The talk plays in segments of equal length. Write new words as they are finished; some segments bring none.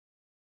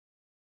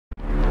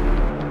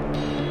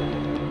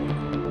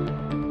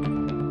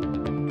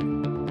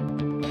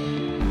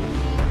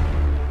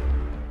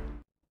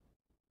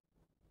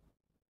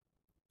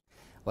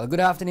Well,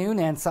 good afternoon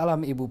and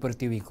salam Ibu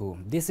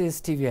Pertiwiku. This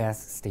is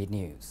TVS State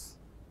News.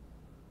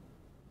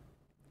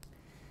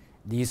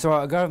 The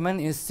Sarawak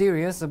government is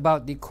serious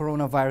about the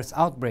coronavirus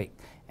outbreak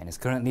and is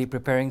currently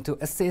preparing to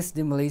assist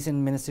the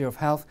Malaysian Ministry of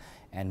Health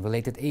and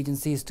related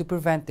agencies to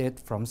prevent it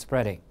from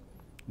spreading.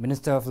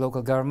 Minister of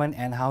Local Government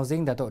and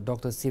Housing,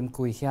 Dr. Sim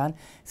Kui Hian,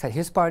 said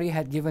his party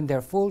had given their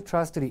full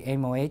trust to the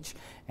MOH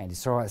and the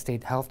Sarawak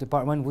State Health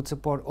Department would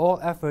support all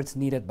efforts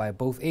needed by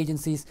both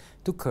agencies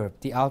to curb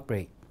the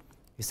outbreak.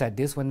 He said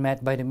this when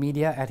met by the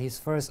media at his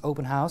first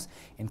open house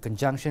in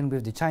conjunction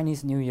with the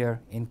Chinese New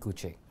Year in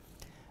Kuching.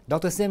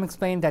 Dr. Sim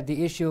explained that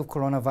the issue of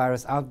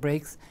coronavirus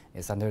outbreaks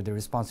is under the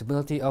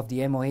responsibility of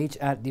the MOH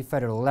at the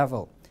federal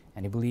level,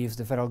 and he believes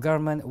the federal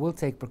government will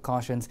take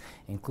precautions,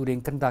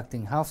 including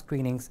conducting health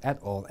screenings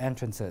at all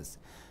entrances.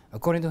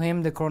 According to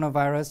him, the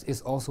coronavirus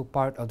is also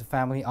part of the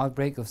family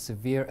outbreak of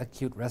severe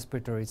acute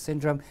respiratory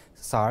syndrome,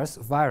 SARS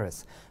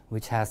virus,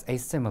 which has a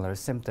similar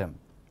symptom.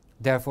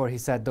 Therefore, he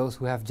said those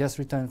who have just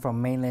returned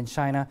from mainland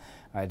China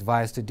are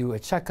advised to do a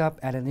checkup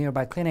at a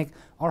nearby clinic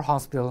or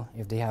hospital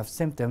if they have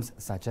symptoms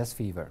such as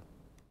fever.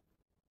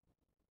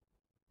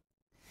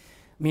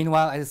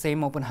 Meanwhile, at the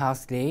same open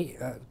house today,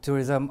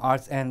 Tourism,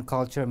 Arts and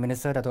Culture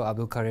Minister Dato'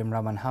 Abdul Karim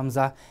Rahman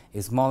Hamzah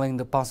is mulling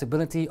the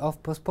possibility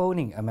of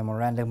postponing a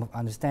Memorandum of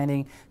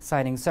Understanding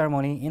signing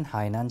ceremony in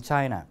Hainan,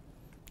 China.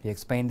 He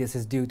explained this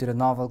is due to the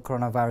novel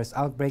coronavirus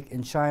outbreak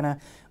in China,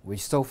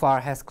 which so far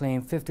has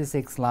claimed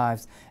 56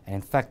 lives and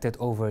infected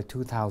over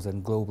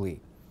 2,000 globally.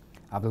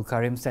 Abdul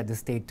Karim said the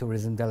state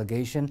tourism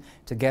delegation,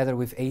 together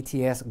with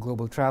ATS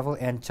Global Travel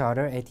and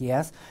Charter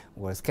ATS,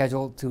 were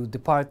scheduled to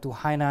depart to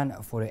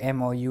Hainan for the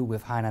MOU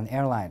with Hainan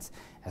Airlines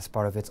as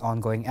part of its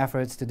ongoing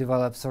efforts to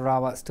develop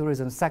Sarawak's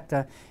tourism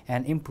sector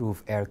and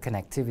improve air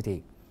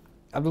connectivity.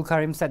 Abdul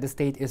Karim said the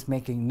state is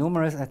making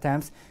numerous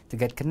attempts to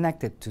get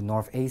connected to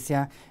North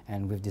Asia,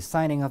 and with the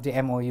signing of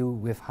the MOU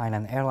with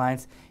Hainan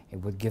Airlines,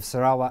 it would give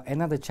Sarawak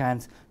another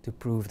chance to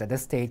prove that the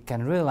state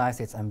can realize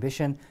its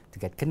ambition to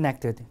get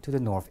connected to the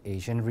North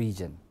Asian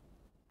region.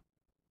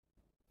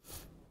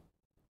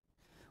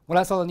 Well,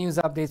 that's all the news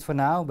updates for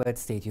now, but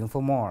stay tuned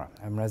for more.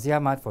 I'm Razi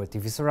Ahmad for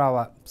TV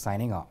Sarawak,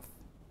 signing off.